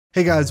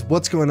Hey guys,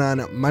 what's going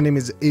on? My name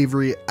is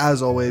Avery,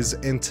 as always,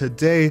 and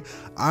today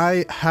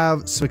I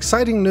have some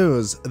exciting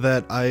news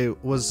that I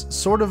was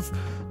sort of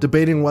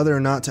debating whether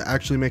or not to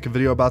actually make a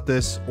video about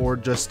this or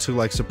just to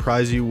like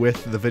surprise you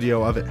with the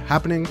video of it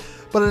happening,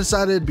 but I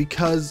decided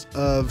because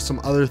of some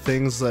other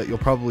things that you'll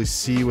probably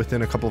see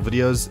within a couple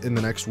videos in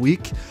the next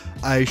week,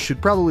 I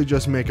should probably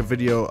just make a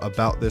video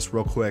about this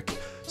real quick.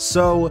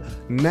 So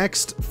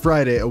next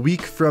Friday, a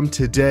week from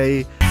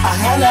today,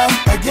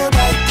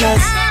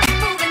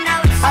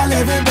 I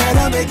live in bed,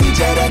 I make each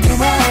other do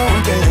my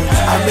own thing.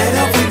 I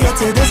better forget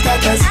to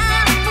discuss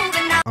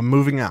 'cause I'm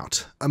moving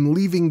out. I'm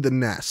leaving the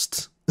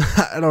nest.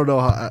 I don't know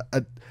how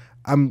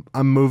I'm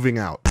moving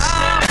out.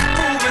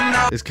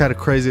 It's kind of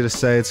crazy to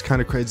say, it's kind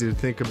of crazy to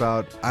think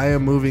about. I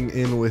am moving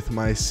in with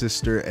my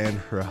sister and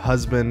her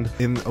husband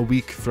in a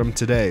week from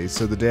today,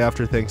 so the day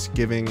after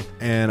Thanksgiving,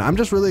 and I'm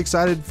just really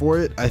excited for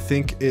it. I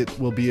think it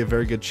will be a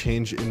very good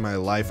change in my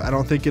life. I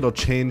don't think it'll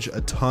change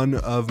a ton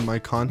of my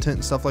content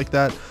and stuff like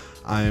that.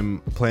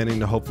 I'm planning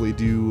to hopefully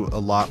do a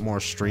lot more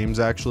streams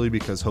actually,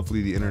 because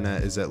hopefully the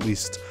internet is at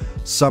least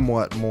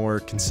somewhat more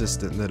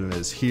consistent than it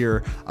is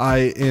here.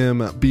 I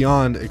am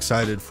beyond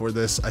excited for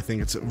this. I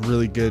think it's a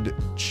really good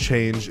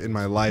change in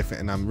my life,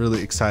 and I'm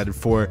really excited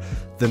for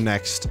the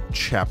next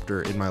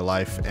chapter in my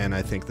life, and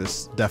I think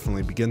this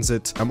definitely begins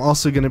it. I'm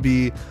also going to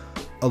be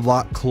a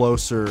lot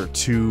closer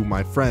to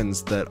my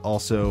friends that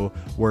also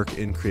work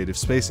in creative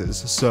spaces.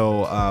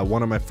 So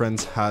one of my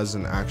friends has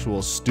an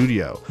actual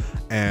studio,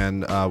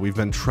 and we've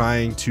been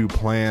trying to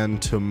plan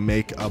to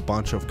make a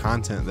bunch of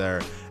content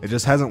there. It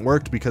just hasn't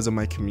worked because of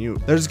my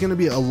commute. There's gonna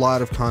be a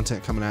lot of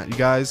content coming at you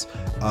guys,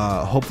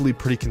 hopefully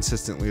pretty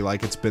consistently,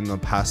 like it's been the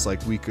past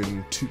like week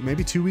and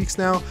maybe 2 weeks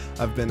now.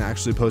 I've been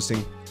actually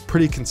posting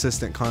pretty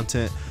consistent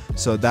content,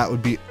 so that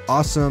would be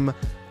awesome.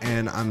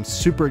 And I'm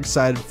super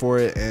excited for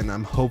it, and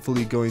I'm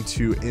hopefully going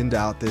to end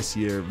out this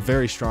year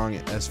very strong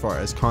as far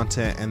as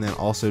content. And then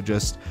also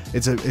just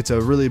it's a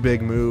really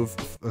big move.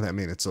 I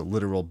mean, it's a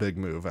literal big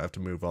move. I have to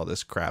move all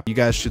this crap. You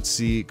guys should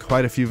see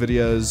quite a few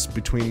videos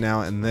between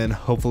now and then.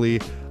 Hopefully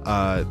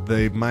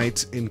they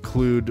might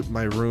include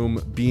my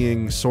room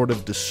being sort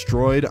of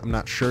destroyed. I'm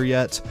not sure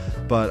yet,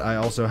 but I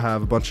also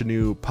have a bunch of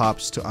new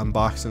pops to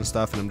unbox and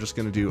stuff, and I'm just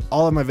gonna do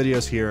all of my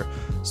videos here.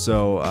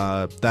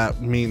 So that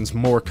means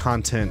more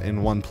content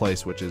in one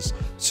place, which is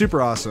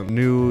super awesome.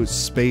 New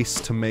space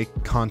to make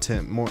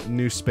content, more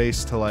new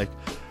space to like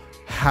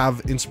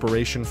have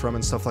inspiration from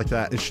and stuff like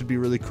that. It should be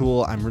really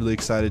cool. I'm really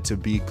excited to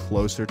be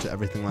closer to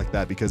everything like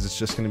that, because it's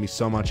just going to be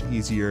so much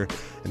easier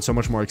and so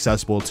much more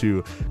accessible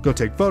to go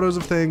take photos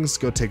of things,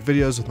 go take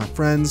videos with my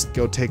friends,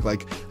 go take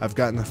like, I've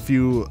gotten a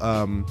few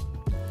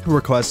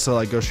requests to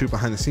like go shoot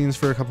behind the scenes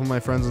for a couple of my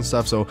friends and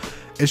stuff. So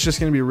it's just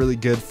going to be really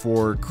good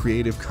for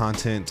creative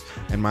content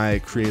and my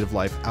creative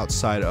life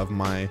outside of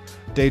my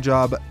day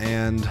job.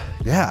 And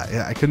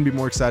yeah, I couldn't be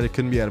more excited,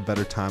 couldn't be at a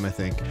better time. I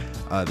think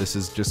this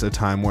is just a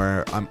time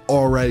where I'm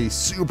already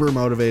super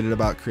motivated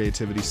about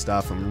creativity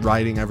stuff. I'm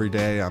writing every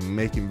day, I'm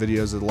making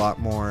videos a lot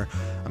more,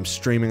 I'm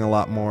streaming a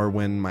lot more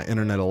when my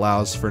internet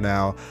allows for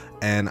now,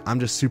 and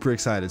I'm just super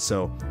excited.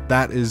 So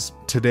that is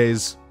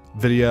today's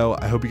video.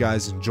 I hope you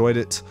guys enjoyed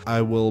it.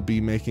 I will be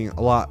making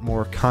a lot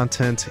more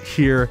content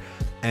here,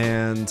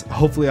 and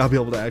hopefully I'll be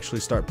able to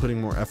actually start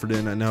putting more effort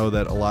in. I know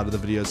that a lot of the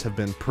videos have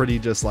been pretty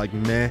just like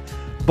meh,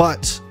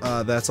 but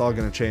that's all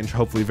going to change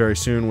hopefully very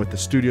soon with the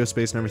studio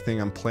space and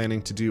everything. I'm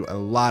planning to do a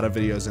lot of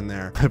videos in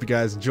there. Hope you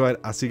guys enjoyed.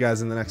 I'll see you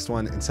guys in the next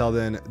one. Until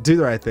then, do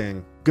the right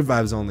thing, good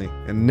vibes only,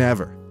 and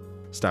never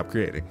stop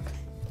creating.